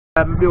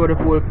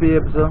Beautiful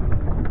peeps,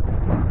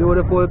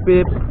 beautiful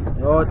peeps.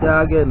 You're out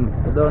there again.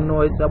 You don't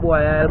know it's a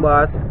boy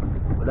Boss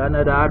with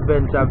another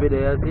adventure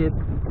video. You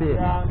see?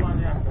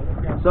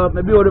 So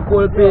my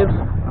beautiful peeps,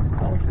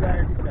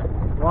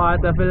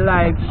 want to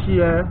like,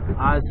 share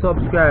and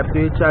subscribe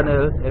to the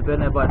channel if you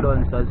never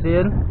done so. See?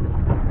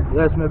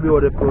 Yes, my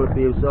beautiful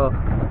peeps. So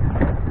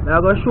I'm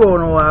going to show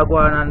you what I go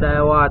on under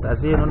the water.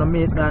 See? You know,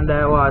 meet me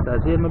under the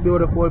water. See my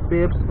beautiful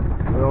peeps?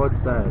 We're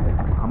outside.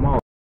 I'm out.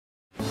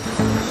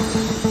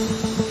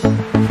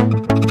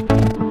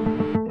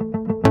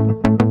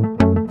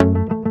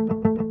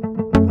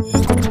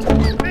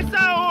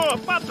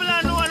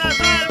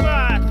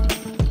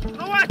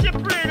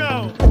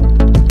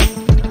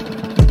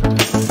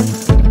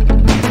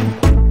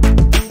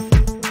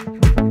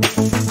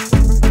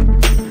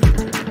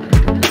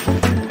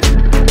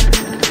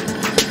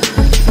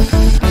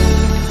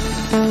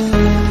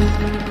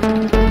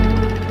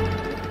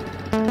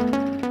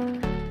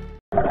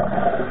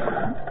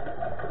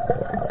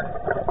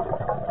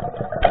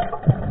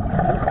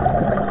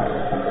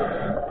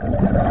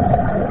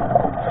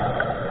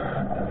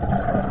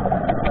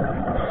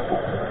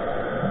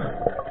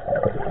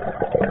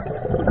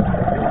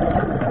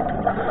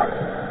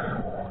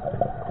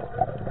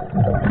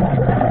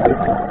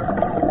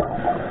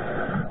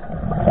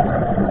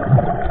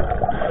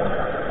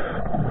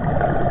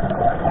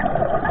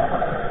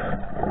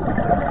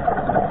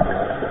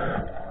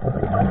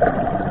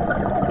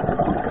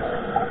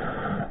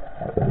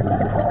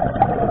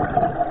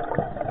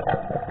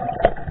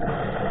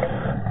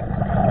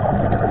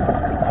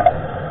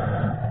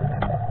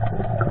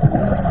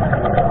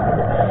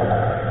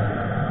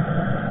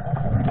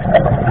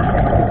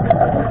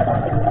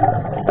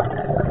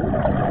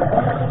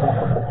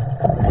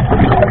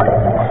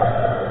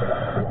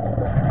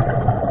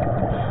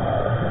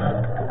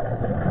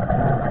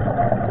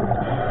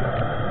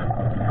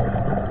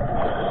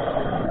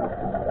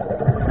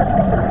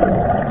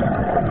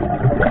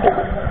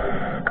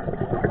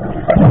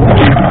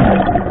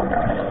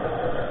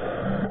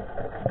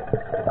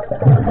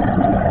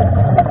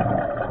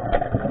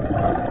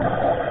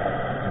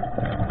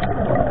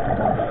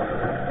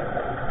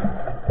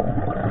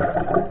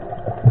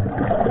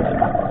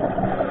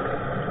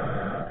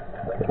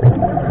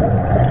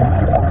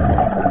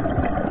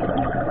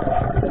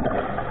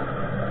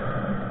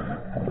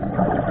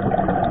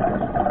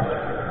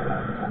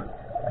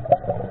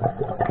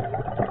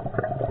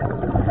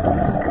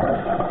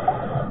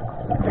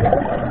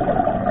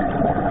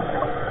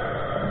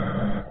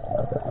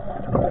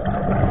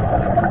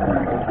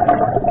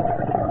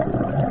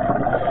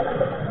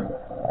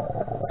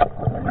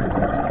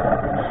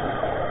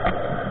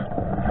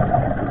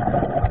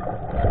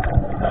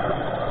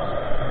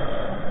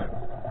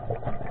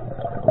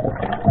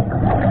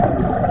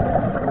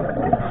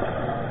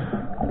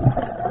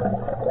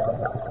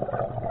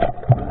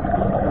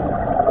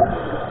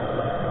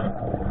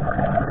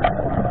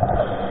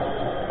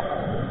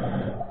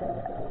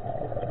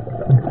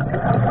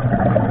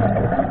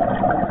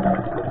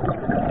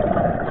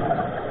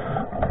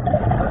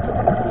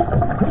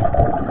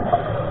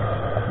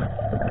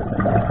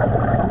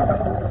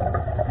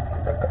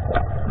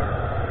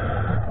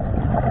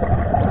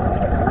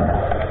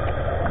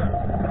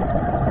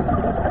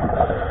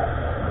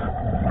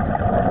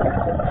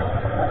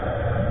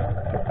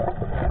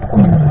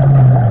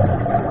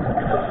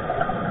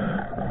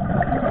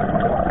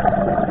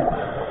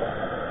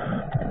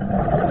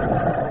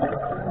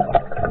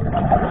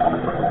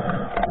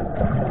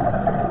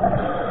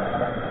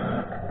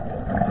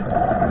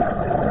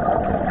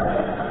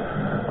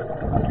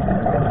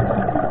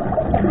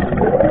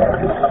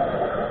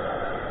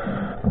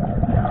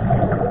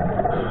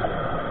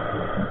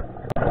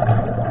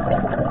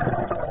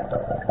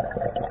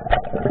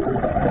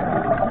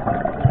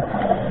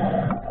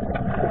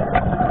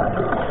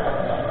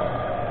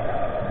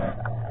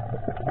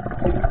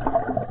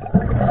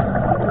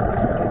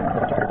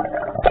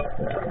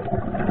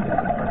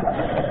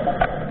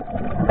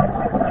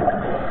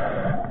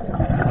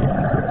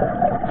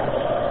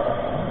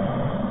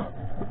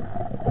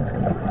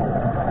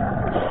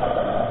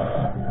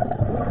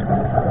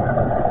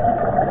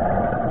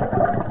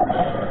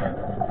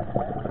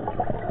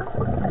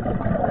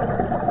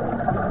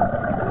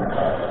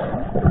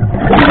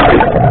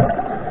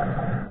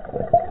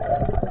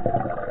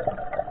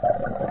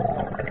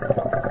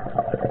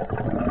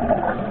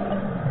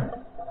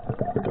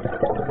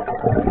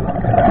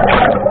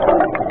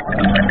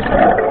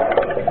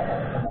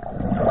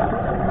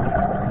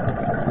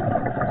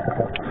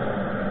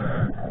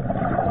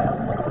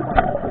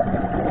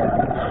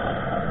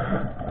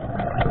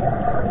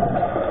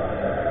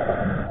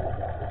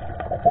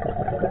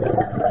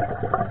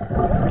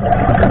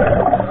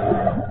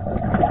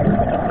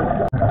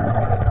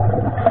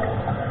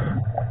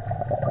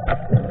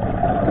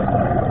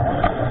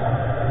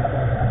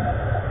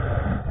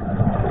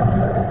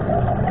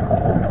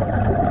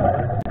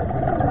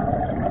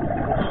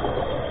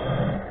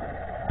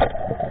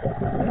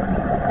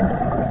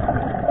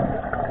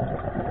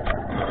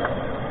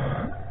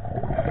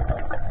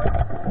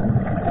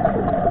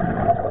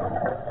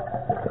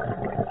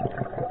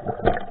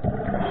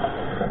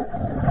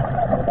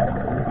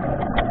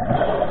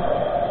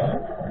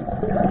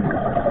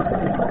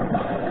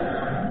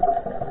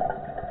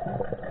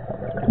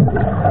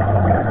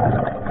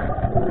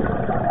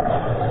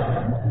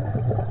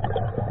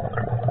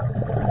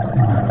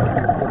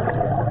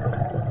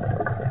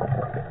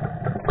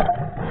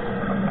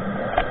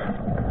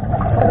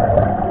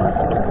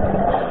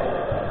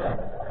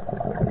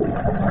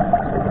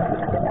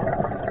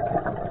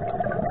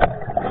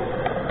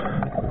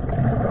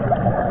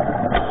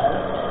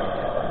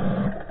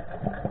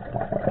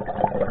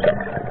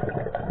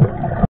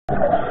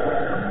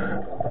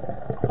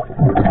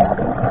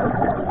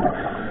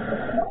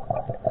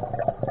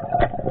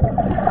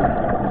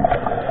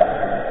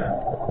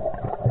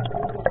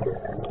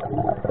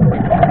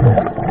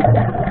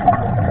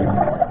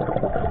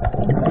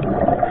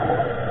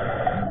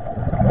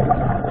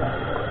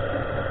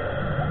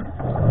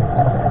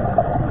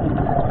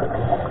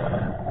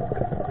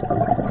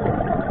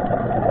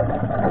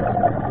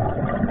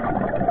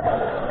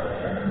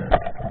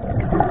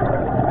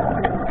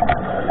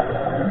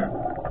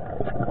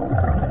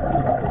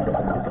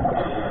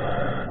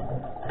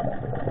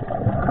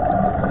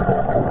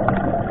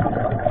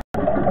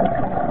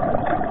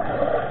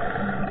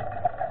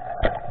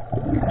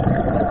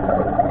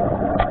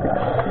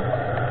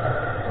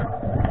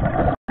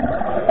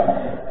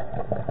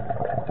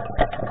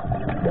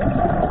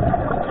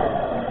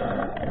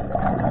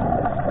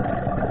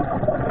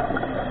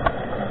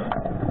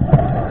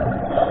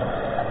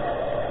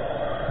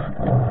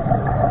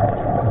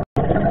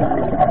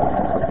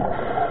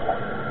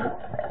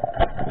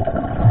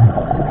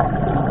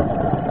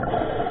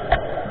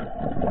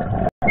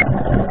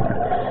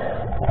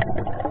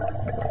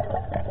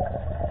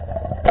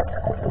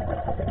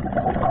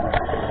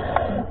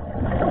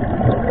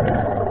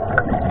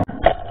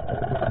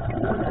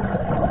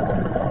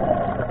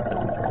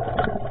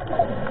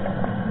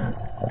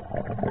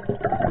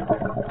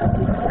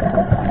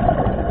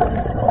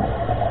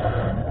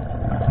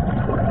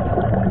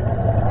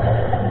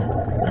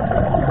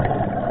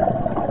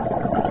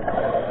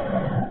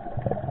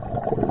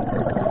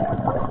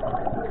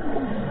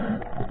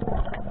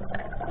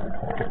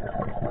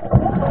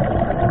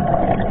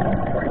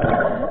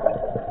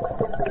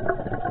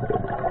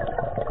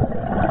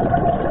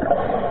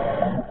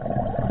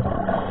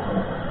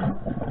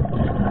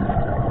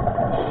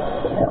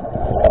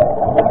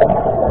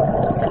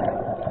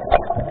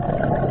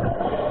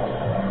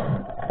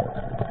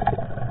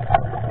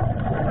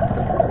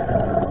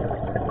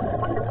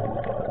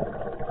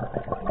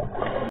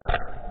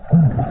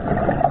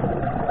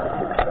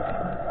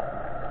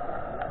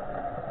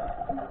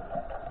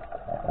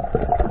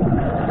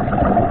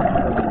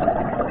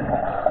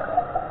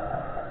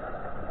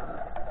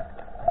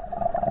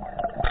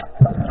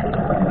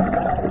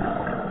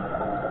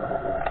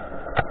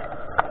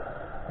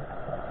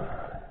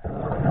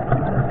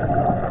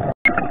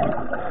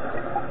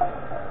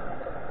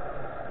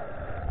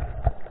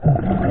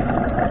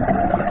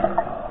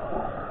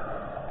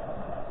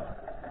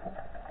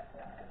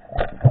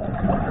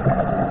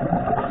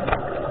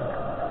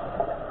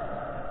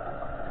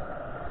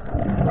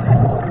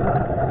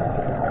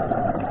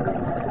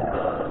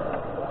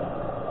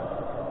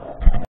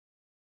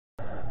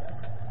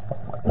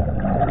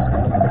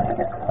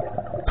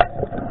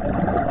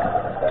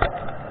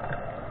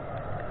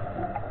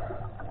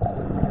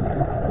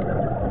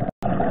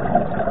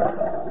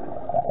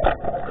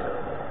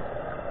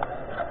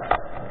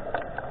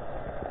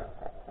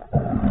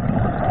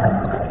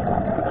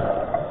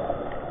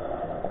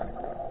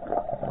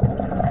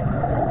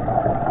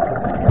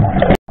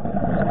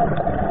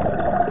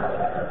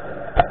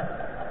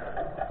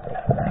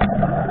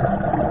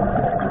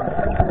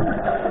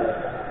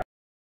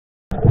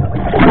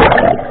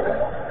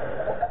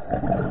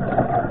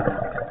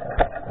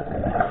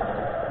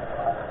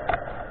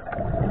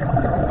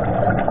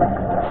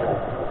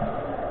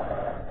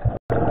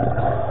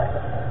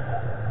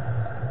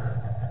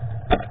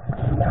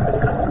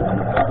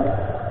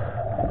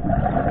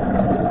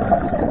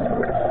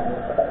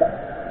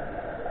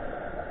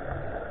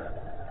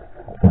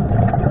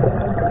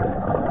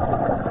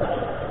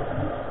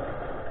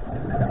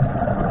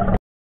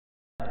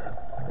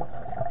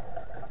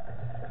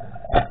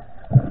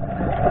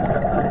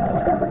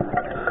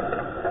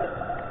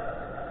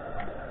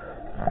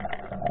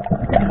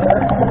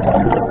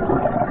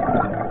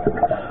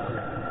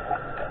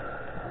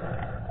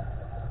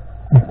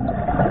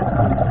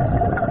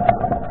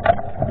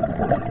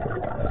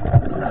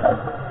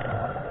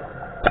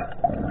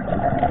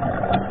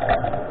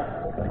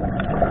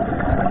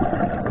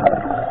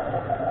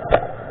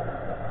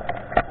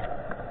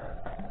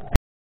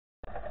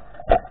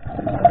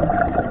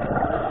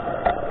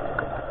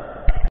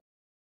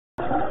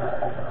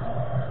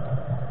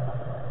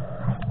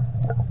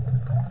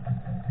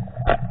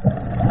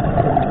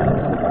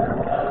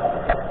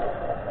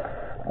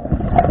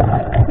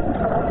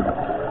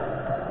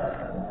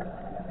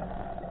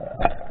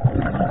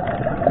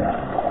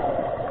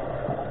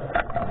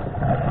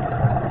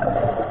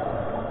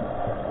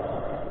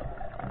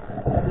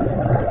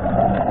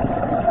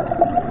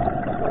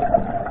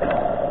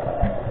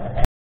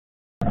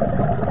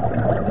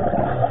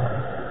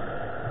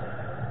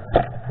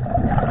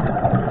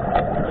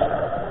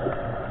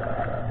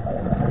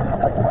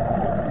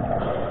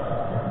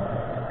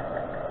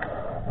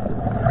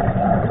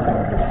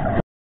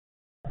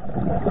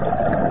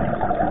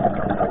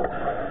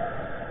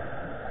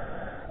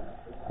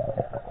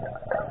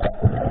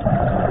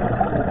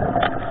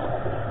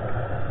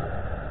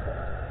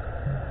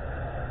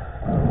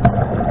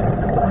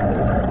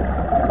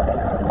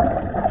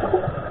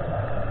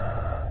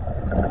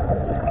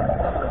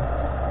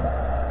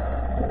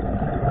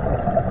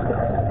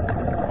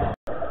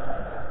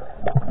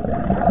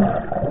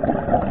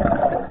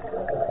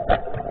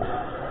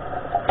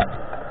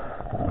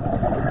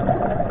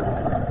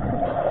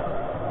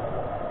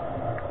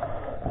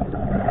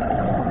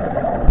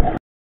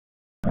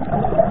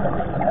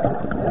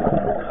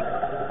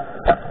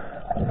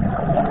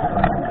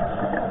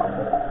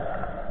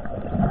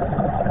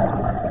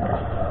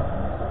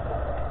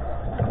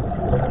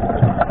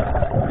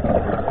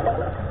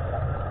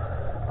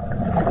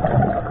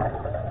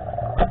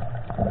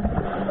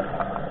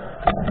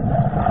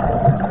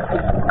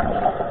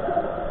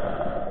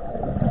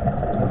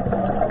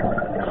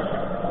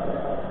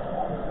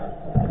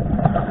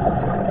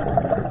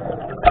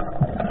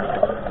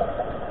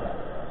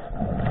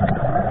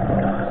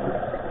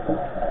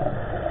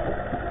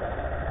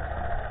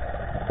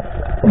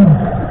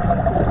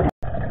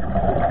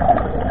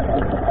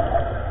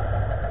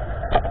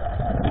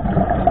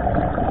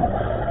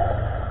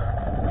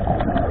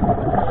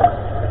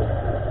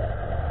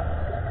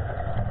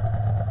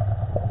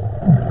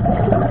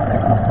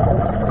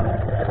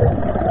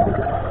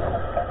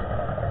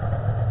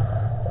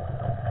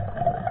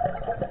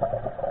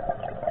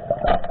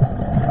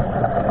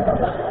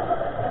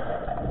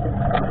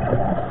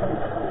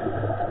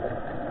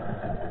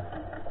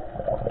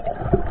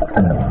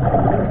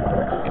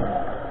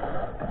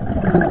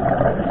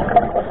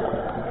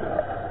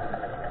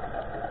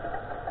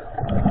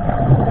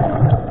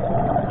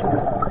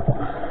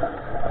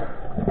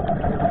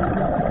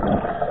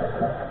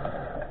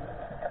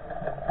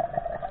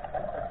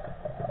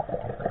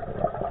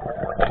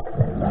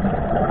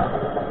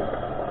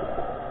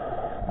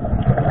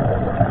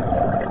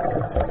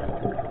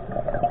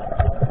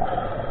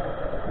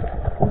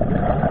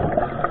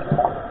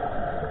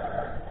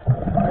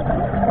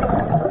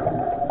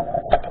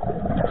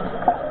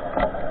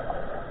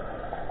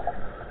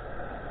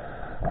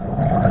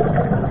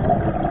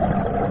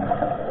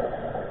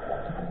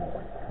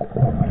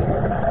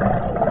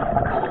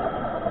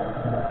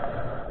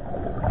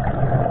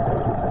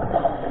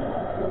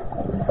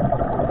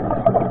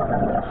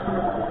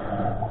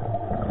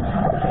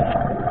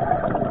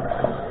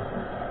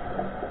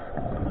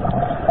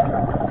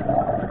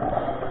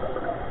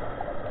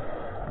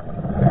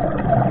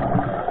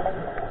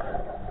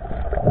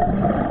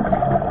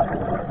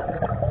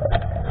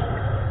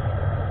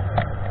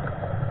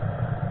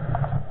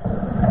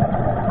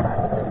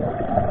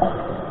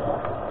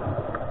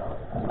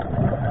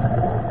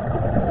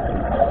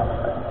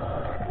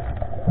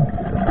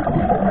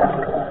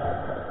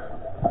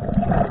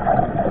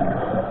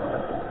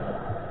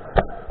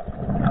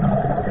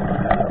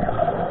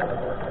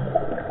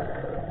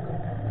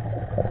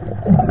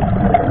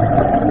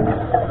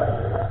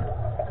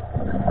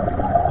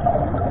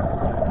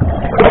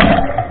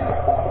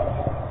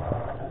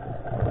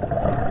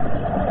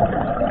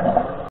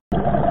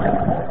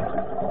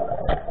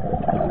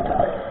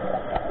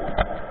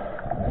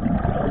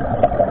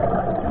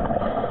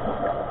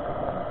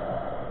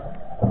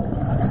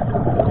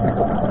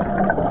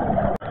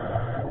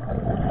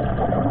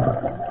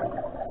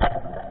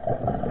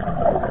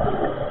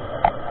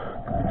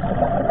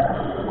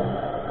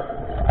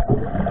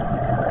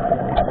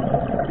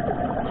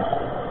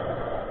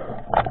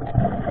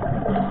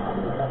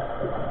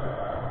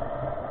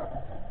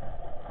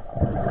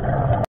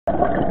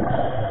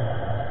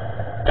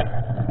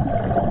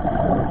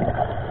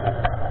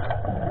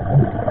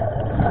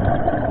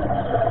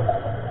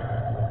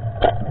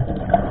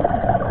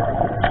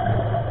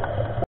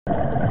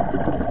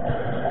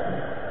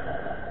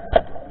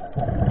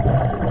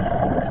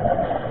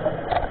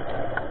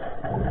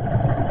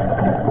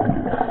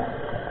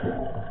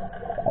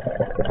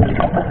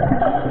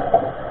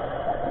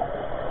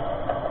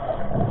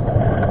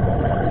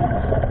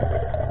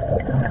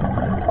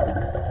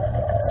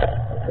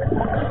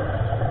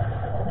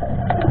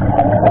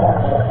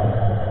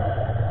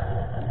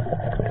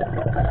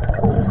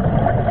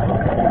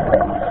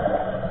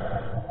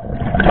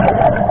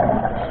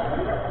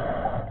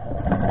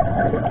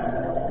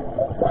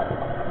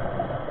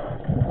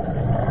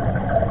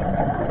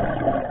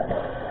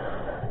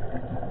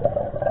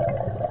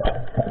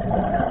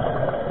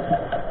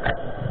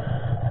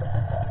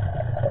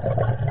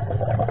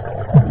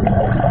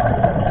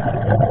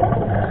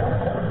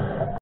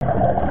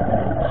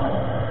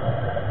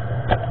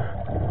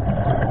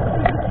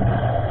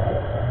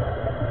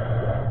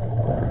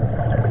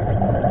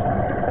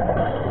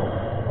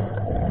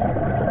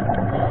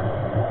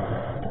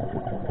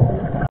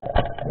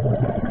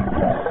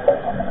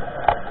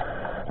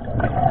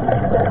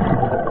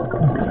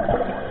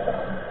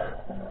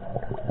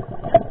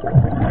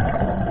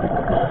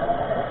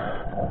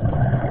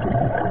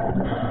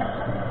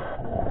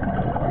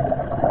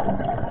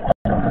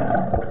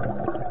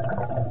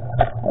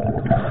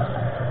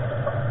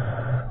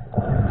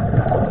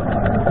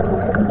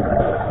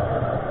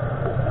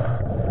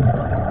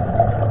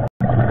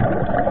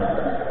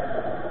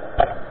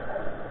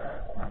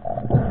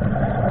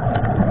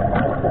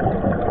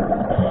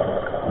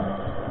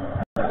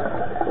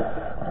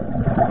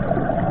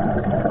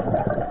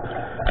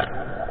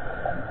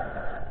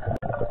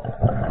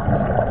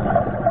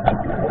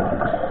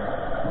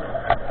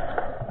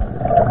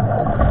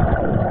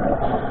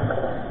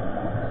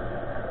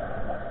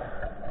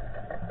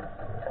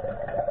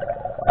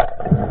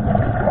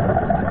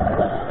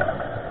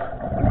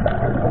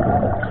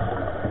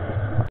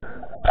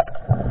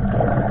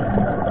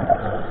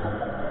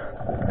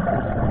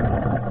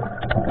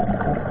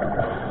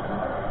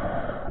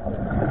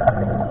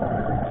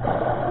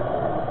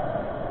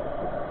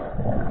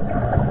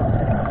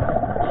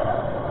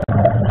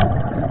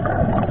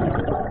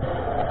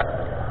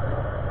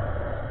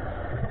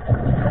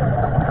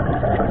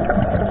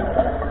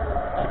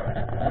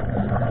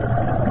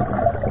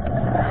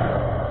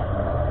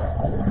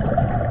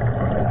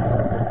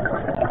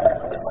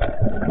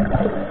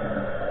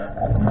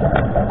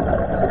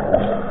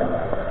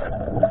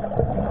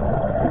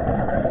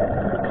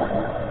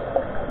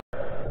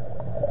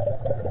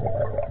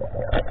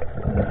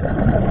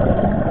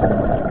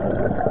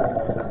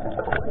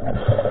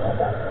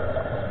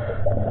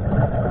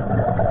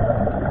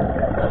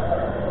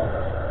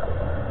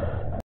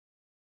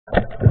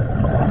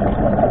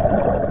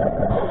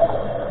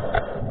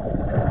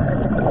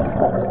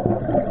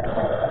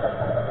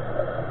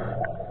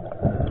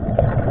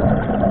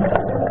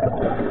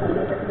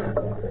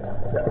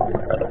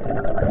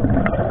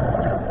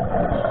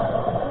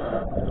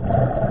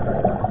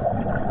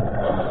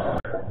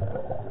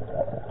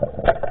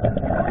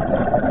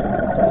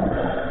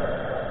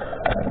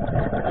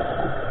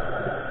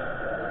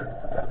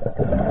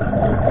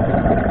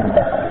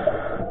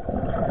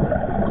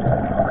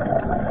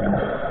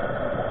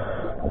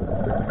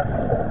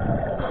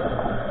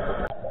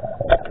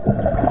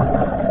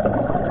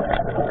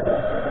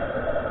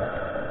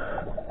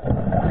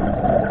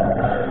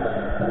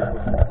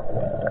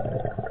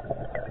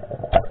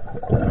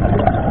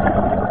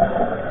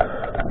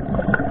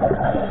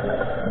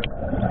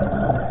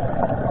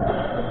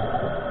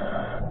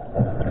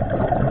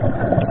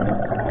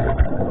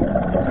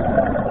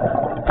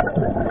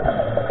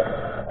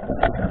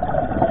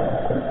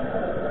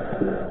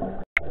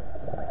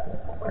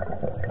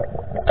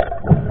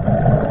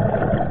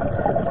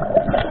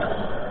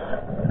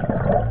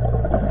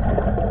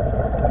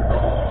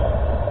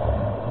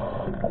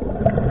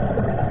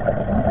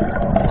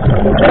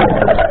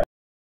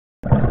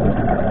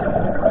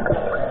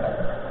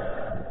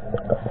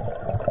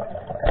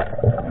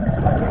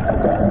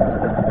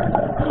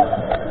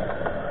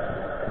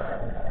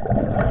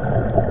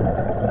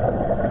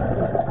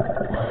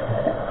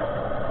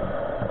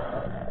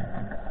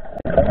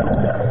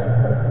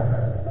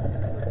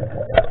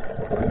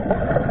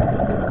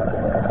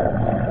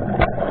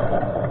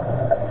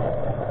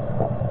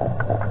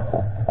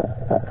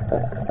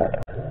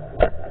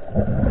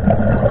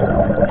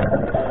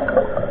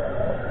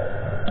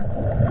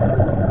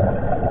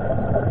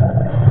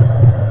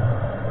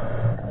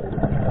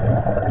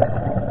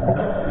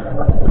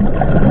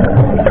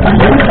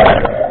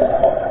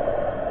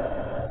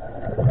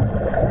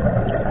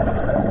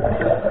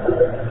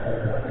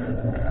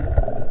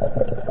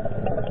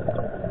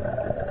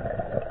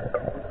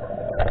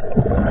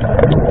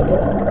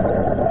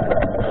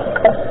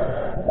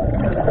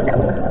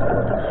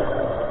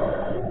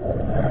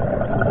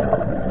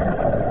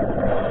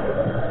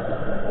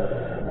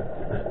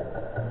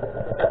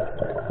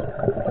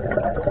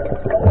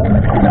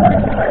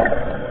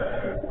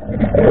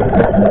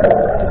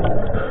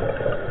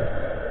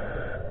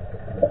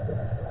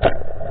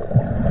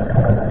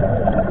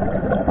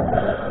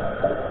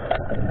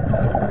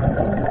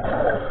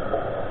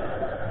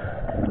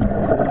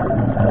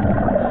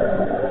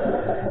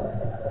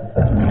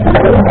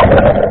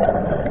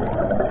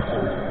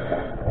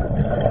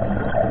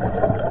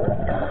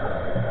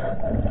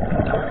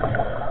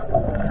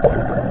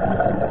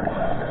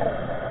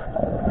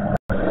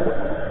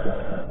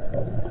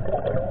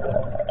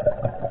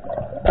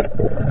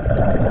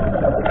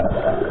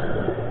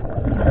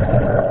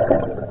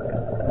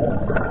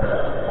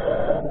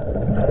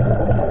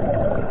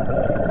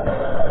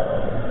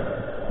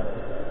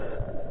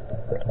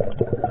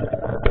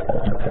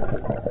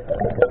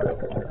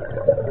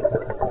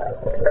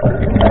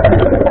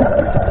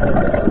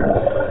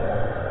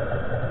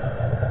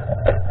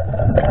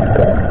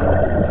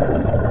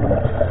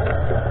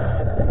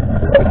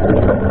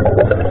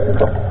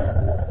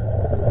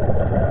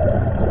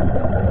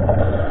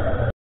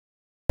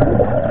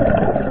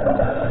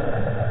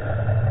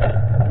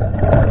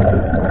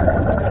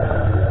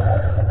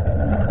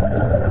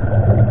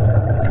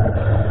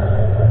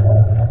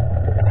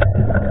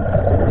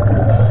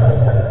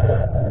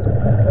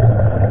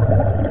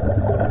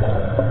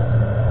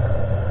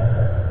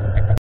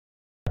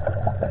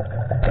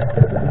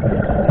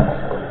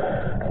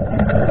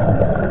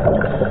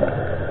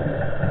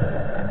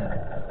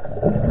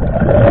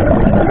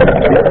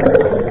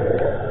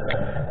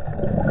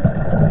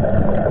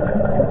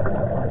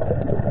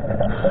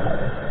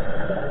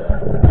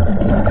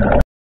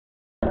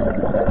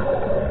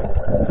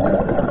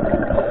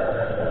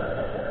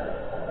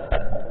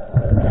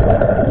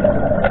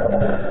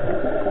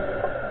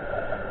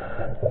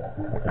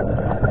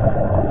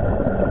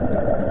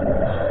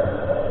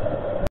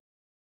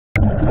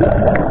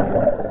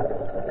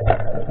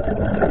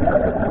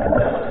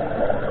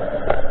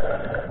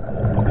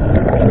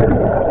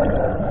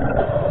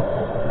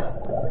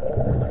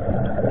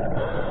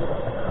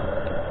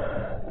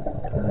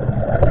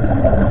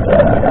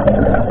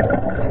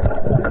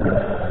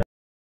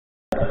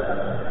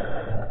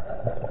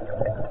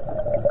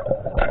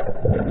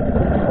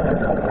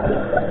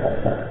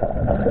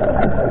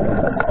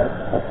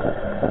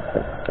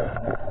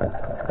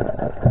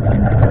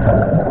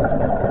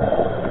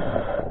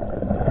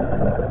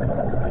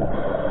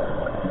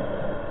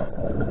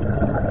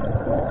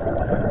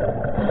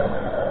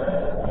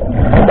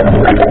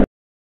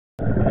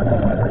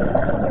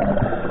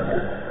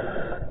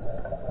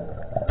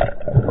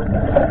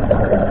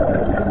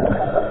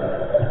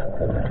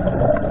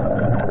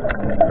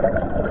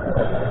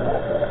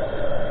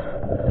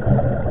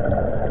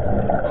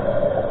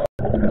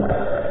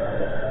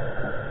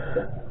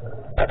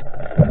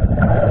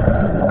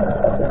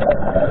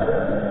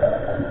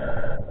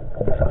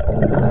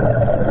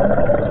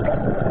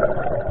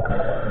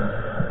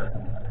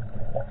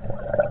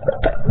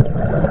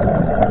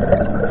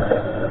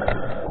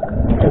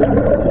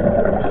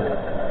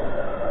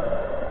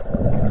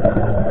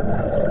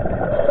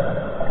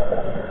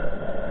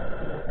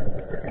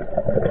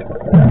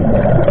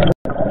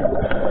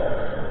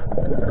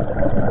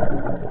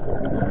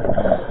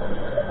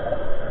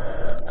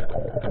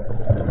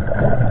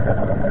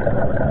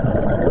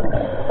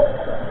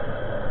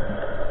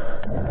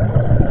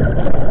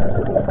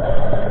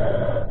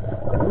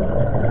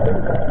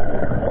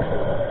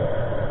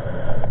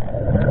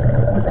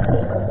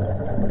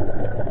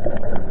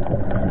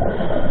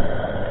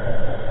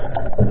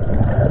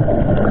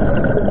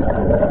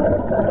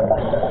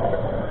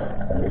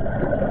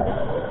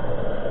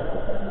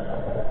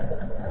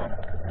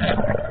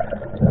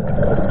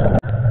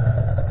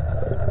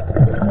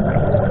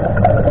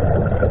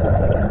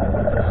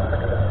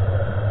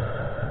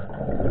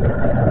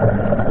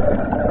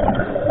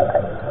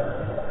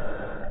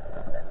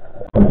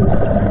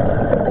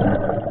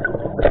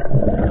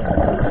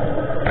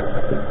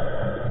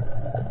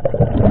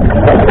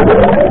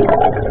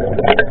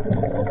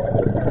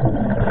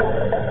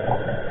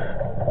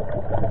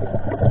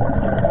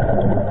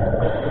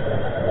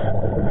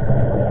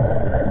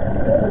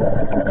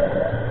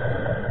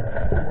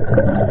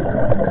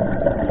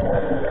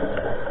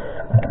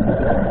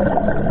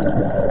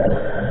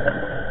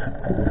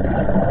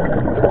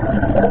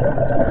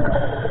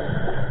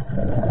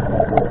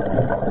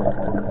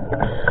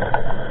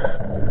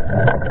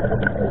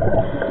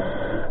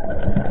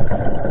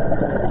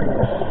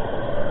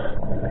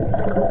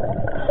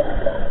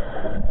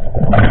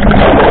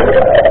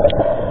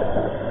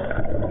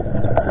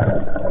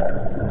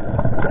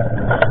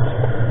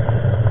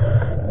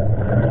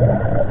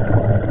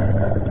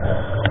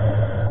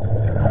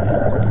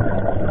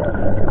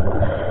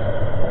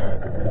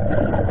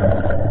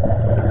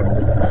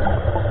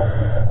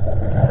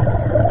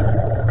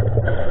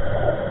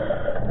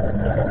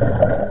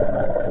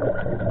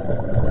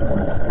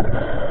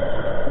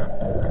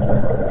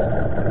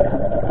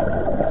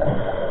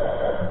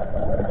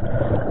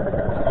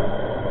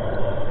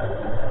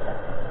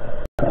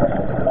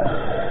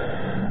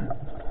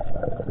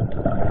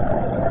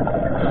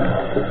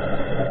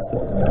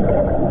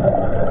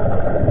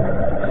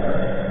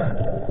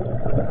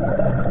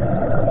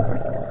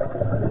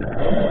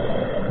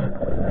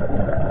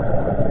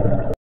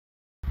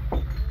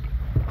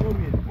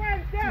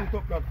 Shoot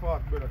up that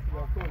fast, brother.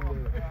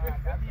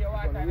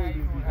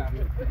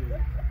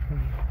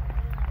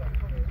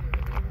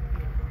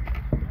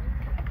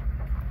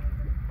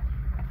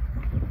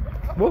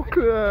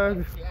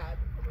 Buckland.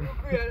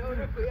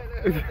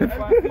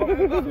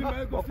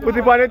 Put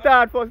it on the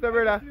third first,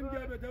 brother.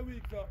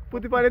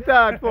 Put it on the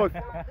third first.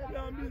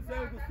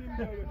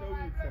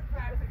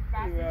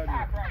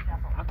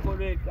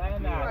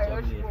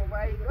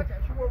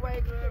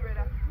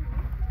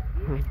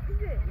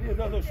 Yeah,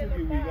 that's a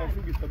sugar weed, that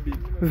sugar is a big.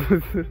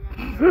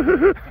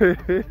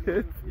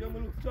 You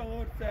look strong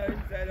outside,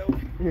 inside out.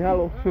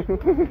 Hello.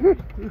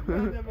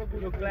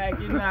 Look like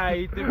you know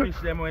eat the fish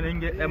them when you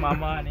get them a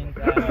morning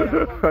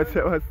time. What's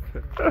that?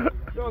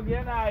 Look,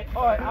 you know,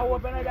 I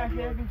open a dash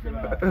here fish them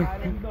and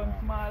them done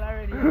small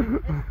already.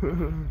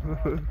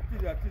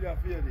 Tida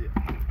fair there.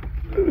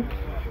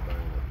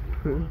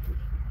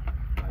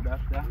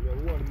 That's that. You have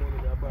one money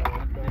to buy,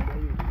 one time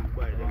you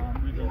buy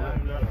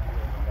them.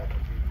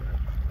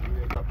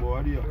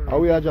 How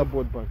we are job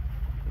board, man?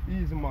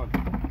 Easy, man.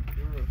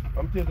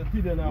 I'm taking the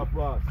Tida now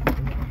pass.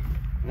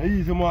 Now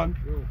easy, man.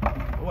 I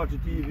watch the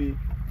TV.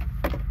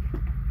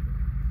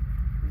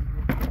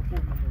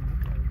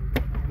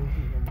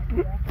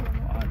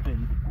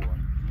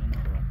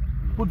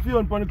 Put fear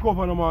on the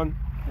cover, no, man.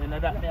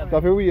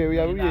 That's for we have we.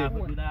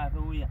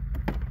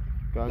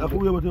 That's for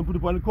we, but put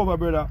it on the cover,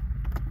 brother.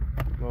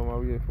 No, man,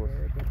 we first.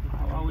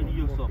 How will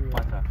you so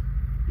butter?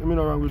 Let me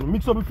know wrong with you.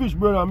 Mix up the fish,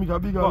 brother. Mix a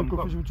big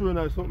fish with 2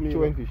 nice something.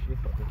 2 fish.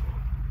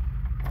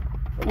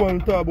 One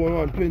top one,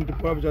 120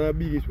 pounds, and the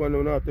biggest one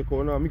now take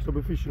out now. Mix up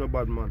the fish in a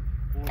bad man.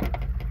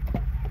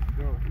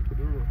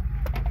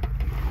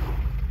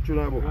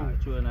 Chuna book.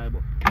 Chuna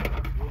book.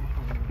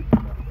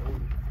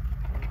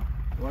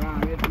 What am I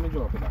getting me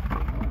drop it?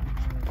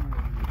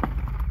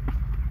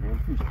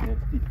 Fish,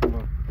 stick,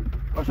 man.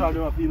 I shall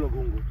do a female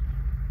gungo.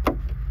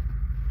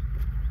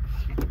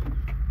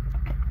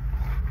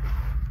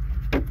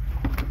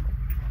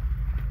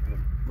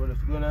 Brother,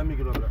 go and make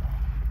it up there.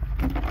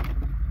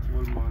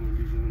 Old man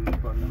busy in the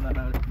pan.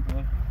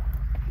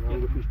 I'm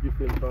going to fish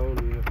different town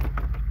here.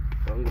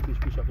 I'm going to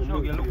fish up a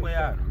look where you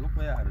are. Look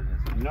where you are.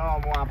 No,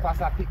 more pass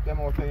a pick them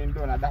out and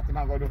done. That's what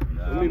I'm going to do.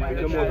 Let me pick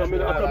them out. I'm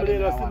not see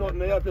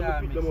nothing. I have to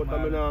pick them out.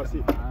 I'm not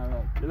see.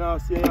 I don't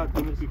see I have to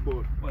pick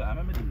out. Well, I'm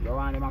a deal. Go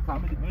on, I'm a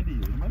come. I'm a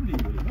deal.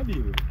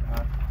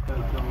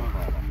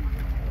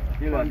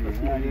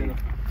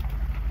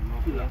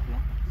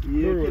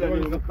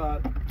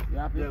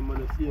 Yeah,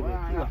 man, see me.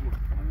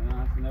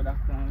 I'm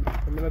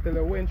going to tell the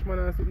wench man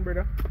and sitting,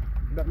 brother.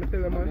 That me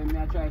tell the man. Then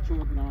I try to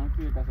choke now and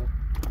tweak us up.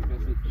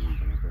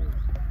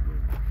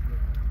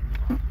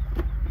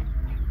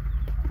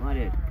 What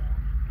is it?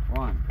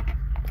 One.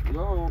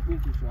 Yo,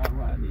 pinch is right.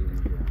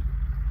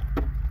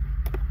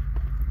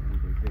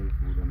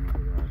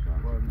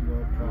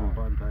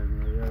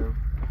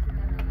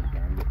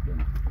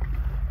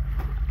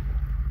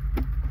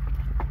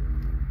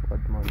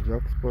 What man,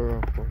 Jack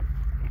Sparrow.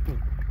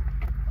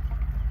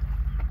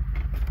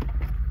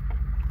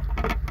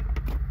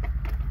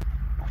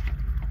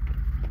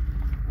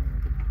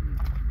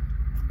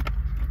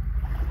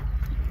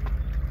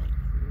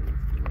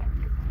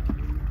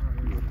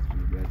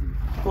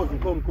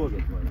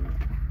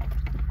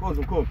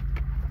 Cousin, come.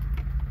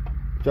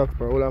 Jack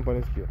Sparrow, hold on for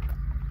the scale.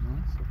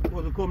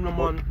 Cousin, come now,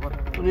 man.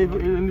 When you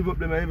live up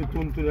there, every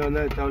tune to the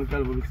night town,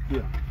 kind of a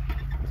scale.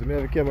 So I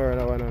have a camera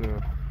now, one.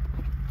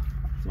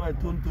 So I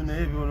tune to the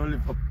heavy one,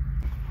 lift up.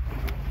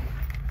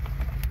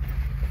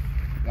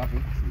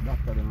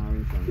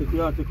 Take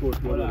your take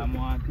out. Well, I'm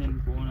on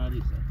 10 pounds of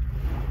this.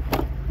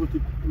 Put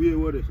it where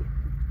what is it?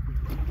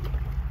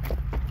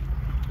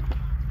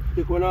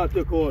 Take one out,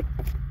 take out.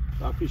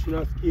 A fish in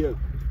a scale.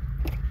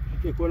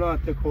 Take one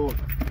out, take out.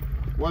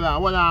 Hold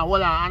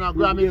on, and a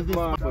gram is this.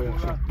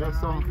 There's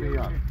something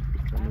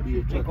for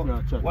you.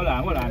 Hold on.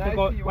 Take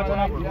out. What's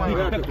on?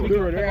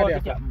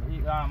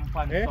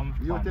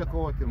 You take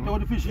out him. Take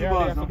the fish in the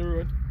bars now.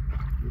 You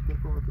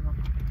take out him.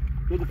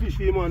 Take the fish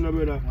in man,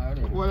 brother.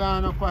 Hold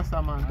on, no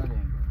pasta man.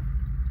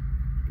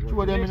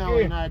 Show them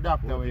in a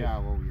doctor we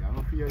have over here. I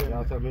don't fear them.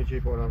 That's a bit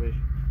cheap on a fish.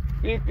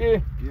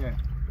 Yeah.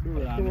 One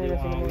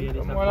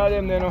of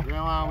them there, no.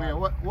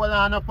 Hold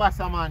on, no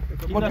pasta man.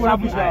 Put one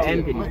of fish out.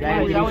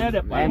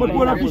 Put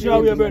one of fish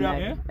out here,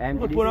 brother.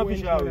 Put one of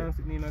fish out here.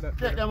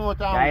 Take them out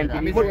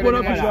of Put one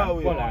of fish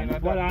out here.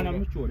 Hold on,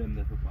 I'm show them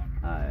the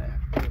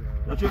panda.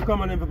 That you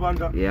come on in for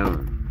panda? Yeah,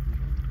 man.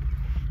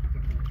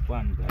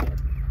 Panda.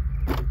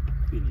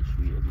 Finish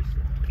with this.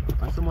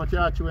 And so much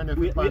you chew in the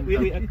panda.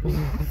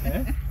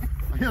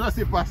 You don't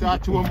see pasta, you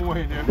chew more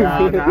in there.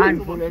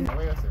 Handful in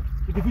there.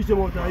 If you fish them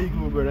out of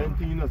igloo, brother,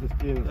 anything you know is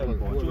staying.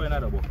 Show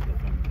another bucket.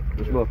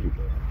 Which bucket?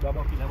 The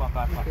bucket never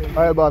pass.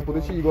 Alright, boss, put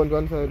the she gun to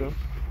one side, though.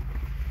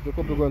 The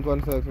couple gun to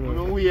one side.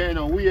 We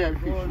have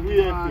fish.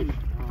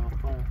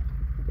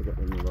 Put them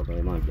in the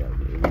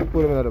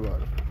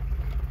bottom.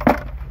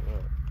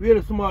 Where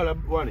the smaller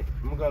one?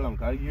 I'm going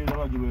to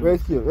give you.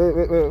 Where's scale?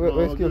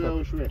 Where's scale?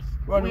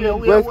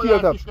 Where's scale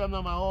top?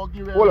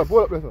 Hold up,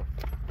 there, sir.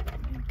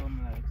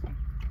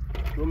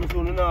 So my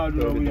son now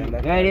do a week.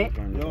 Ready?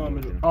 Yeah,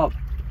 me do. Up.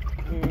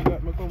 Me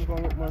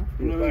come up, man.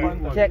 You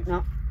know, Check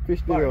now.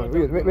 Fish the road.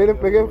 Wait, make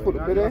him foot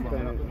there.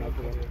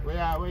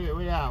 Where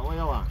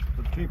you want?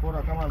 The 3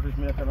 pounder come on fish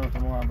me tell them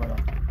some more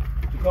brother.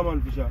 You come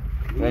on fish.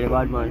 Very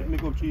bad man.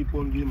 Make up 3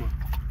 pound game.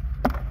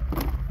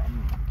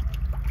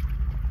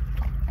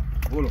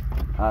 Hold up.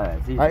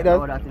 Alright, see. Like that?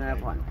 Load that in a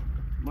pan.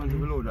 Man, you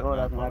below that. Load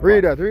that in a pan.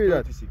 Read that.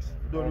 36.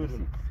 Don't lose.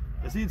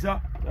 You see it,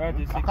 sir?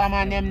 36. Come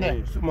on them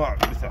there.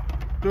 Smart, sir.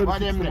 What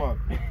them there?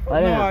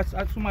 What No, them?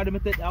 as somebody me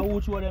take a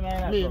who show them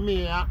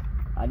Me, yeah.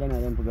 Ah,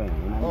 them put going.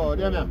 Oh,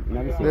 them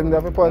here. Them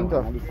there for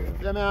panther.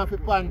 Them here for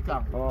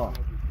panther. Oh.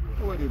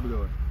 What the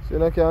blood? See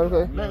you can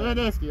say. Let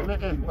them stay. Let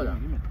them pull up.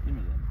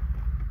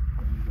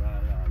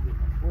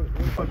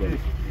 No did it.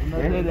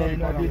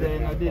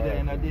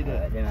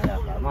 Them are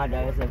like, man,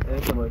 there is a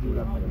about do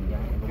that for them.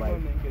 Go buy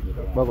it.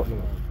 Back up.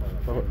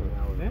 Back up.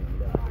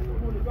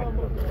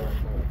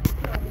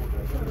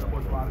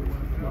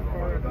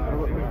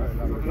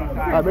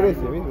 Ah, but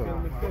listen, wait.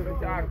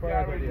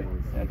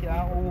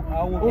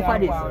 Who for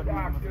this?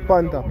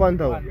 Panther.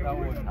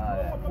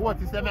 Alright.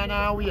 47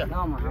 now we. No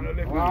man.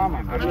 Wow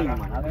man. I bring man.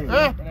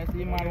 Eh? Man.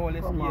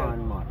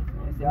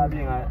 See, I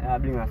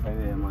bring us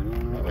away man.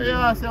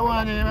 Yeah, say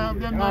one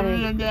them not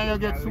rain there you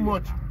get so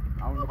much.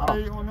 I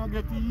wanna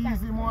get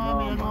easy more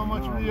man, how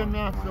much rain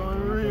now, so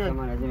rain.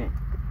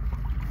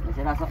 I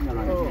say that's something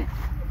man, isn't it?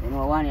 You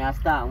know one you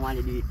start, one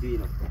you do it too, you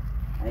know.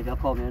 And if you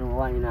come, you know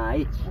one in a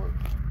itch.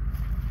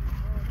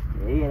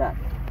 You hear that?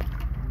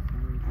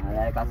 And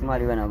like a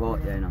somebody when I go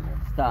out there, you know.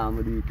 Start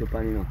and do it up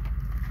and you know.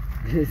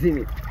 You see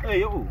me? Hey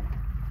yo.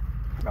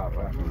 Yeah,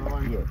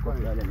 cut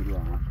it out, let me do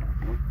one.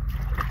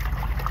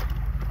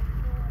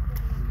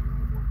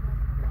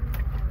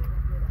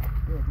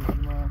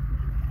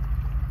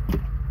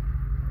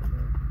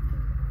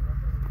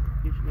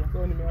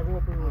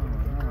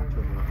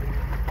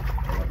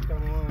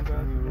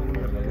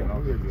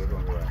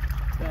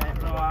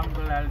 No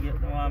angle I'll get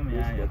no one me.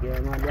 Yeah,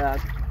 my dog.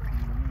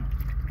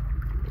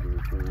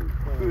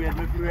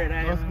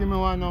 Just give me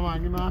one no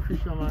man, give me a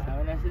fish man.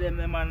 When I see them,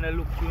 the man they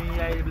look through in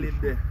your eye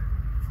blade there.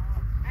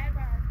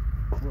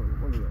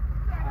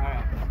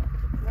 Alright.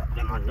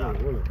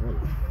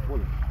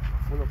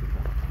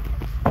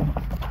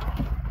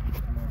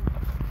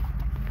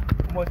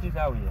 How much is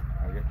out here?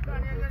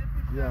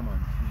 Yeah, man.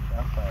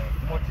 How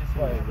much is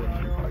for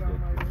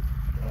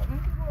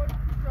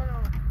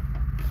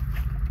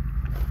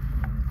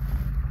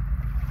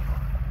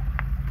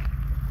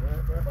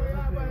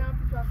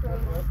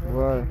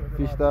Why?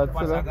 Fish start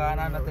What's to a gun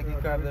and I take a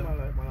crab them?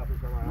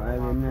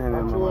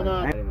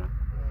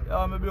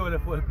 Yo, my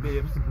beautiful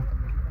babes.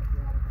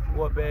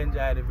 Hope you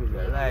enjoy the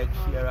video. Like,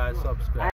 share and subscribe.